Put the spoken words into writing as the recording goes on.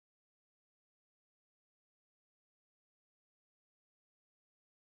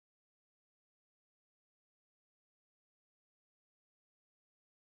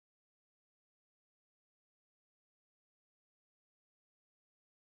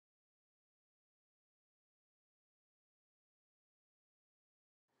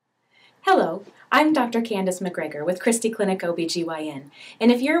Hello, I'm Dr. Candace McGregor with Christie Clinic OBGYN,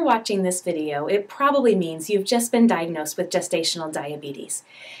 and if you're watching this video, it probably means you've just been diagnosed with gestational diabetes.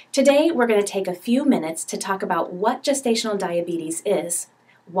 Today, we're going to take a few minutes to talk about what gestational diabetes is,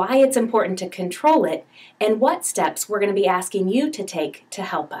 why it's important to control it, and what steps we're going to be asking you to take to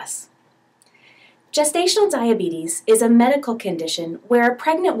help us. Gestational diabetes is a medical condition where a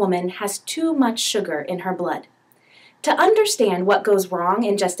pregnant woman has too much sugar in her blood. To understand what goes wrong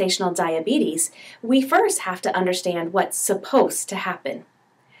in gestational diabetes, we first have to understand what's supposed to happen.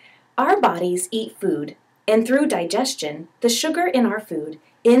 Our bodies eat food, and through digestion, the sugar in our food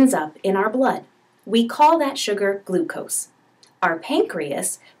ends up in our blood. We call that sugar glucose. Our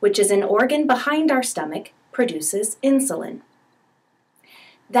pancreas, which is an organ behind our stomach, produces insulin.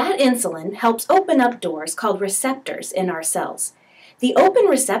 That insulin helps open up doors called receptors in our cells. The open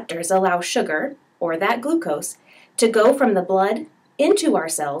receptors allow sugar, or that glucose, to go from the blood into our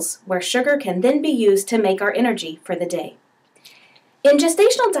cells, where sugar can then be used to make our energy for the day. In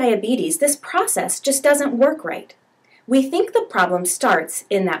gestational diabetes, this process just doesn't work right. We think the problem starts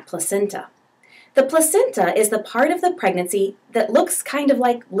in that placenta. The placenta is the part of the pregnancy that looks kind of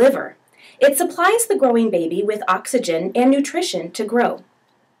like liver. It supplies the growing baby with oxygen and nutrition to grow.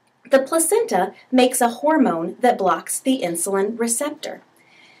 The placenta makes a hormone that blocks the insulin receptor.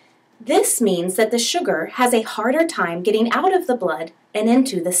 This means that the sugar has a harder time getting out of the blood and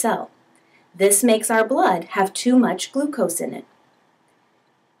into the cell. This makes our blood have too much glucose in it.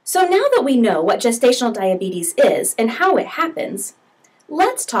 So now that we know what gestational diabetes is and how it happens,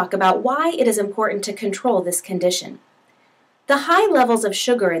 let's talk about why it is important to control this condition. The high levels of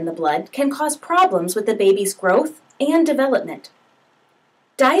sugar in the blood can cause problems with the baby's growth and development.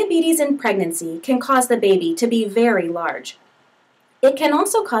 Diabetes in pregnancy can cause the baby to be very large. It can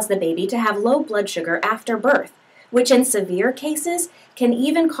also cause the baby to have low blood sugar after birth, which in severe cases can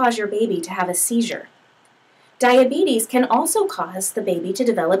even cause your baby to have a seizure. Diabetes can also cause the baby to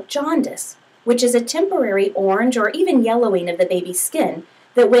develop jaundice, which is a temporary orange or even yellowing of the baby's skin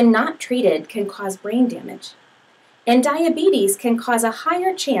that when not treated can cause brain damage. And diabetes can cause a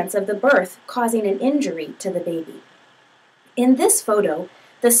higher chance of the birth causing an injury to the baby. In this photo,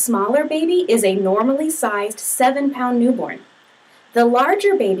 the smaller baby is a normally sized 7-pound newborn. The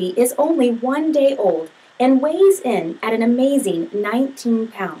larger baby is only 1 day old and weighs in at an amazing 19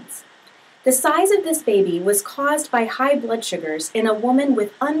 pounds. The size of this baby was caused by high blood sugars in a woman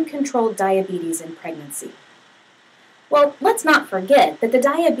with uncontrolled diabetes in pregnancy. Well, let's not forget that the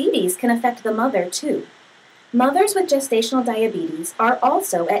diabetes can affect the mother too. Mothers with gestational diabetes are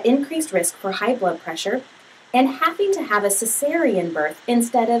also at increased risk for high blood pressure and having to have a cesarean birth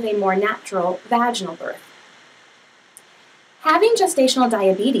instead of a more natural vaginal birth. Having gestational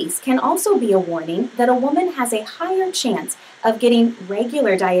diabetes can also be a warning that a woman has a higher chance of getting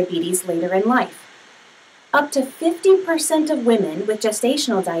regular diabetes later in life. Up to 50% of women with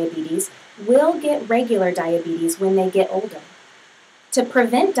gestational diabetes will get regular diabetes when they get older. To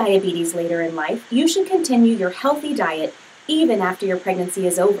prevent diabetes later in life, you should continue your healthy diet even after your pregnancy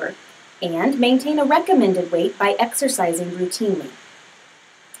is over, and maintain a recommended weight by exercising routinely.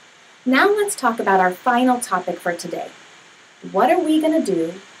 Now let's talk about our final topic for today. What are we going to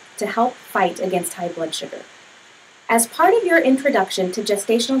do to help fight against high blood sugar? As part of your introduction to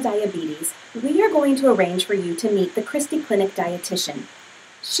gestational diabetes, we are going to arrange for you to meet the Christie Clinic dietitian.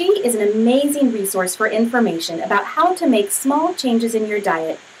 She is an amazing resource for information about how to make small changes in your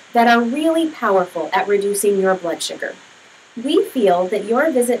diet that are really powerful at reducing your blood sugar. We feel that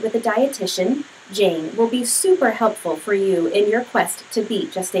your visit with the dietitian, Jane, will be super helpful for you in your quest to beat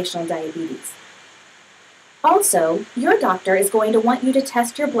gestational diabetes. Also, your doctor is going to want you to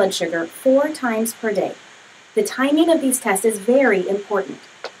test your blood sugar 4 times per day. The timing of these tests is very important.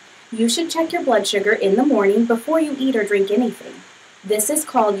 You should check your blood sugar in the morning before you eat or drink anything. This is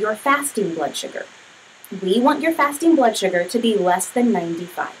called your fasting blood sugar. We want your fasting blood sugar to be less than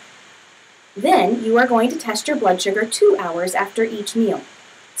 95. Then you are going to test your blood sugar 2 hours after each meal.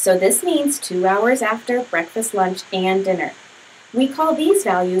 So this means 2 hours after breakfast, lunch, and dinner. We call these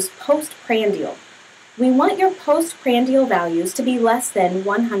values postprandial. We want your postprandial values to be less than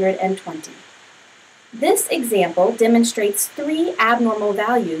 120. This example demonstrates 3 abnormal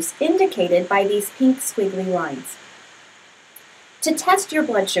values indicated by these pink squiggly lines. To test your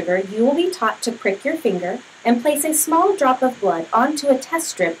blood sugar, you will be taught to prick your finger and place a small drop of blood onto a test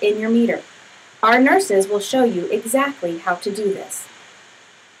strip in your meter. Our nurses will show you exactly how to do this.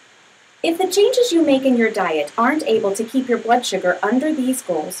 If the changes you make in your diet aren't able to keep your blood sugar under these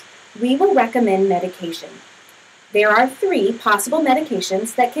goals, we will recommend medication. There are 3 possible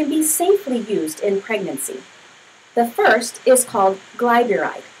medications that can be safely used in pregnancy. The first is called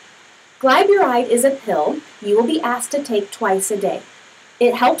glyburide. Glyburide is a pill you will be asked to take twice a day.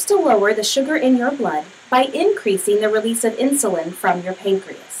 It helps to lower the sugar in your blood by increasing the release of insulin from your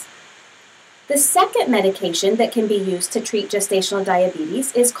pancreas. The second medication that can be used to treat gestational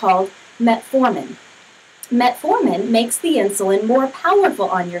diabetes is called metformin. Metformin makes the insulin more powerful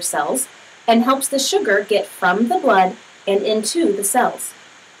on your cells and helps the sugar get from the blood and into the cells.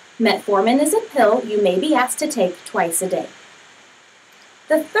 Metformin is a pill you may be asked to take twice a day.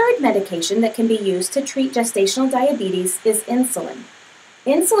 The third medication that can be used to treat gestational diabetes is insulin.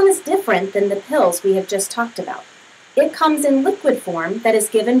 Insulin is different than the pills we have just talked about. It comes in liquid form that is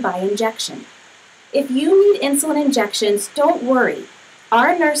given by injection. If you need insulin injections, don't worry.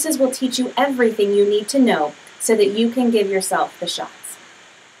 Our nurses will teach you everything you need to know so that you can give yourself the shots.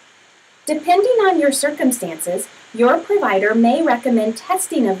 Depending on your circumstances, your provider may recommend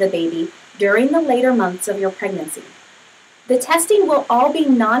testing of the baby during the later months of your pregnancy. The testing will all be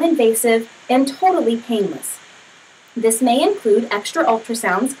non-invasive and totally painless. This may include extra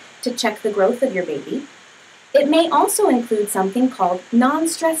ultrasounds to check the growth of your baby. It may also include something called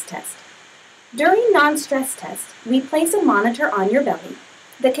non-stress test. During non-stress test, we place a monitor on your belly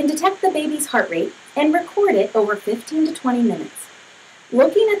that can detect the baby's heart rate and record it over 15 to 20 minutes.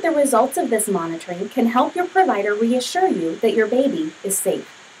 Looking at the results of this monitoring can help your provider reassure you that your baby is safe.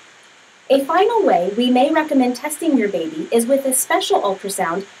 A final way we may recommend testing your baby is with a special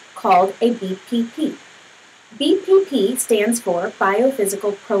ultrasound called a BPP. BPP stands for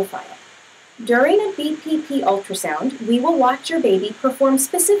Biophysical Profile. During a BPP ultrasound, we will watch your baby perform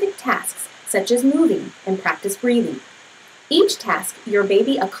specific tasks such as moving and practice breathing. Each task your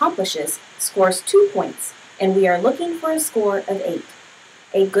baby accomplishes scores 2 points, and we are looking for a score of 8.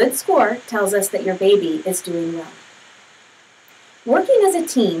 A good score tells us that your baby is doing well. Working as a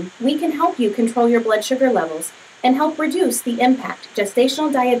team, we can help you control your blood sugar levels and help reduce the impact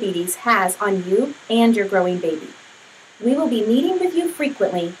gestational diabetes has on you and your growing baby. We will be meeting with you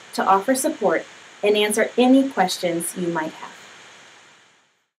frequently to offer support and answer any questions you might have.